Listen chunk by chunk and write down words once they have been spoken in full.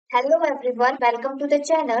Hello everyone, welcome to the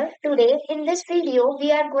channel. Today in this video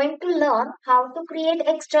we are going to learn how to create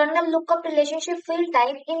external lookup relationship field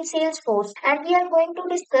type in Salesforce, and we are going to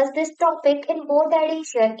discuss this topic in both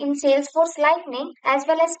edition in Salesforce Lightning as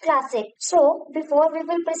well as Classic. So before we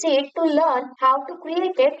will proceed to learn how to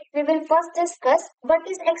create it, we will first discuss what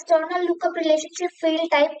is external lookup relationship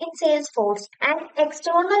field type in Salesforce. An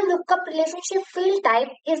external lookup relationship field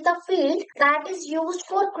type is the field that is used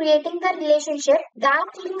for creating the relationship that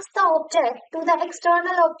links the object to the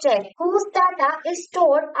external object whose data is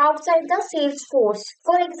stored outside the Salesforce.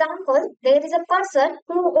 For example, there is a person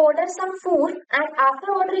who orders some food, and after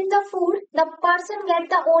ordering the food, the person gets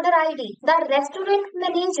the order ID. The restaurant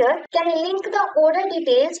manager can link the order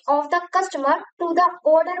details of the customer to the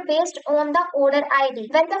order based on the order ID.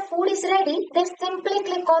 When the food is ready, they simply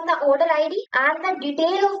click on the order ID and the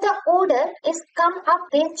detail of the order is come up.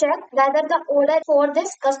 They check whether the order for this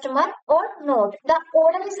customer or not. The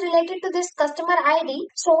order is related to this customer ID,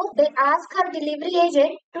 so they ask her delivery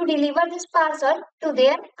agent to deliver this parcel to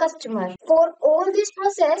their customer. For all this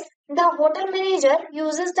process, the hotel manager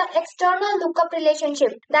uses the external lookup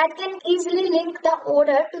relationship that can easily link the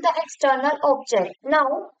order to the external object. Now,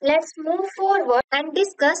 let's move forward and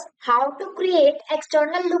discuss how to create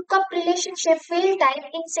external lookup relationship field type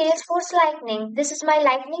in Salesforce Lightning. This is my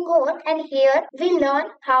Lightning code, and here we learn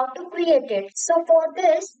how to create it. So for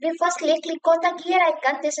this, we firstly click on the gear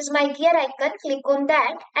icon. This is my gear icon. Click on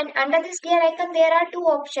that, and under this gear icon there are two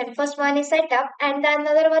options. First one is setup and the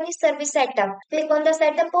another one is service setup. Click on the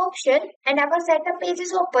setup option and our setup page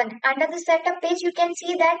is open. Under the setup page, you can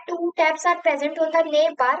see that two tabs are present on the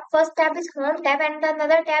name bar. First tab is home tab and the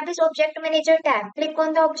another tab is object manager tab. Click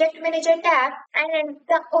on the object manager tab and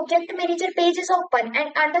the object manager page is open,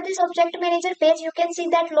 and under this object manager page you can see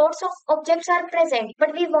that lots of objects are present,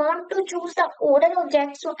 but we want to choose the order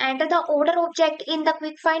object. So enter the order object in the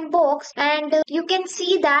quick find box, and you can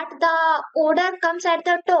see that the order comes at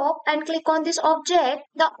the top, and click on this object.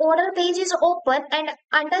 The order page is open, and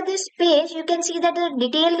under this page you can see that the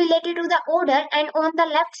detail related to the order, and on the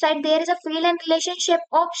left side there is a field and relationship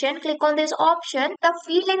option. Click on this option. The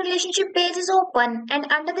field and relationship page is open,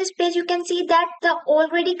 and under this page you can see that the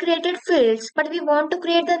already created fields, but we want to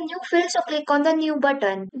create the new field, so click on the new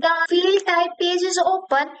button. The field type page is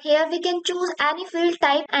open. Here we can choose any field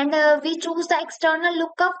type, and we choose the external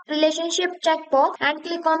lookup relationship checkbox and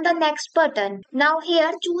click on the next button. Now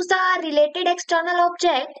here choose the related external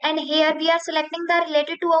object, and here we are selecting the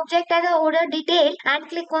related to object as the order detail and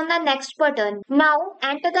click on the next button. Now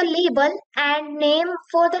enter the label and name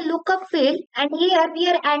for the lookup field, and here we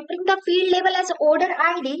are entering the field label as order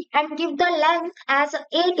ID and give the length as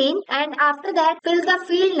 18, and after that fill the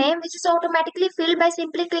field name, which is automatically filled by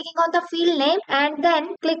simply clicking on the field name and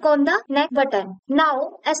then click on the next button.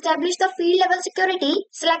 Now establish the field level security.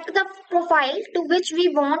 Select the profile to which we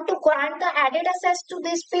want to grant the added access to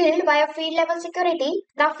this field via field level security.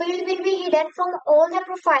 The field will be hidden from all the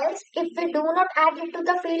profiles if we do not add it to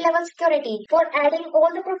the field level security. For adding all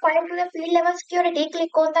the profile to the field level security, click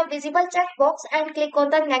on the visible checkbox and click on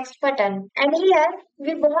the next button. And here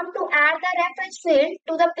we want to add the reference field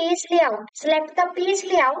to the page layout. Select the page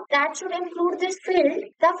layout that should include this field.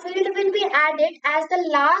 The field will be added as the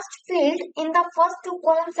last field in the first two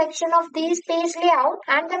column section of this page layout,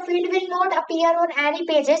 and the field will not appear on any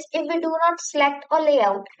pages if we do not select a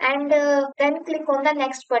layout, and then click on the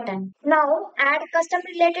next button. Now add custom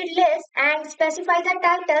related list and specify the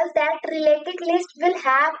titles that related list will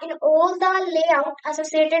have in all the layout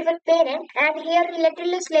associated with parent, and here related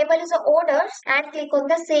list label is orders and click on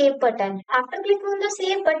the save button. After clicking on the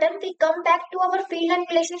save button, we come back to our field and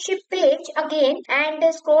relationship page again and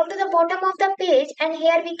scroll to the bottom of the page, and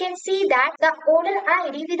here we can see that the order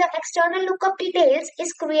ID with the external lookup details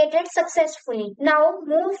is created successfully. Now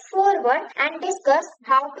move forward and discuss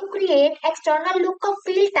how to create external lookup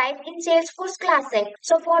field type in Salesforce Classic.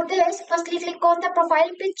 So for this, firstly click on the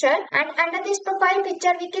profile picture, and under this profile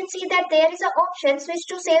picture we can see that there is an option switch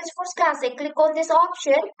to Salesforce Classic. Click on this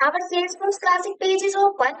option. Our Salesforce Classic page is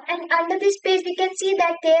open, and under this page we can see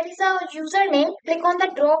that there is a username. Click on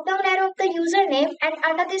the drop down arrow of the username, and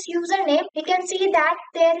under this username we can see that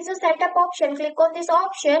there is a setup option. Click on this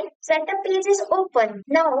option. Setup page is open.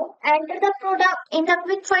 Now enter the product in the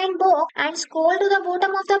quick find box and scroll to the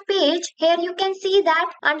bottom of the page. Here you can see that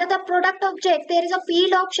under the product object there is a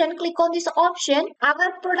field option. Click on this option.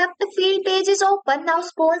 Our product field page is open. Now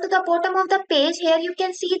scroll to the bottom of the page. Here you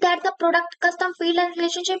can see that the product custom field and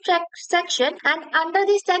relationship section, and under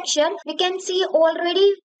this section we can see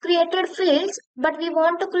already created fields, but we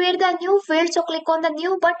want to create the new field. So click on the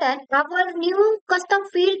new button. Our new custom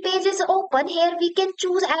field page is open. Here we can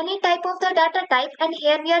choose any type of the data type, and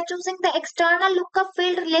here we are choosing the external lookup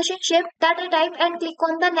field relationship data type and click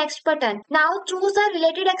on the next button. Now choose the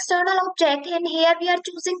related external object, and here we are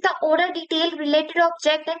choosing the order detail related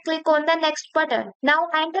object and click on the next button. Now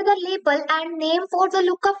enter the label and name for the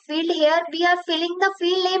lookup field. Here we are filling the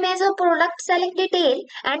field name as a product selling detail,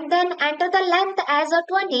 and then enter the length as a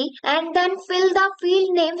 20, and then fill the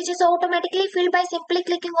field name, which is automatically filled by simply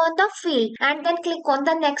clicking on the field and then click on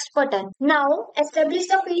the next button. Now establish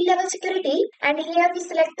the field level security, and here we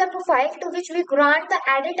select the profile to which we grant the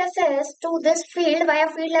added access to this field via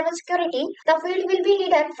field level security. The field will be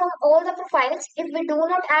hidden from all the profiles if we do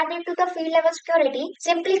not add it to the field level security.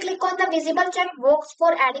 Simply click on the visible checkbox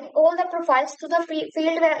for adding all the profiles to the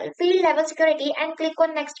field level security and click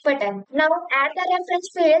on next button. Now add the reference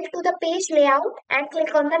field to the page layout and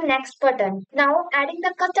click on the next button. Now adding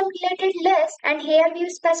the custom related list, and here we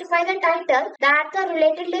specify the title that the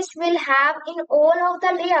related list will have in all of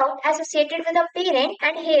the layout associated with the parent,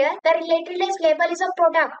 and here the related list label is a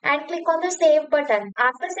product and click on the save button.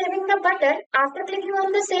 After saving the button, after clicking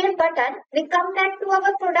on the save button, we come back to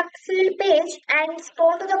our product field page and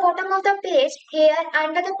scroll to the bottom of the page. Here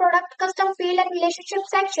under the product custom field and relationship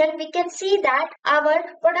section, we can see that our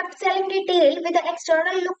product selling detail with the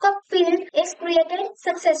external lookup field is created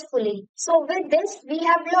successfully. So with this, we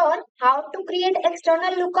have learned how to create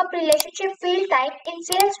external lookup relationship field type in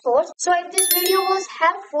Salesforce. So if this video was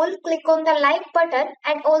helpful, click on the like button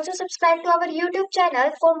and also subscribe to our YouTube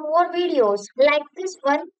channel for more videos like this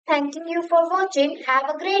one. Thanking you for watching. Have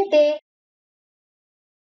a great day.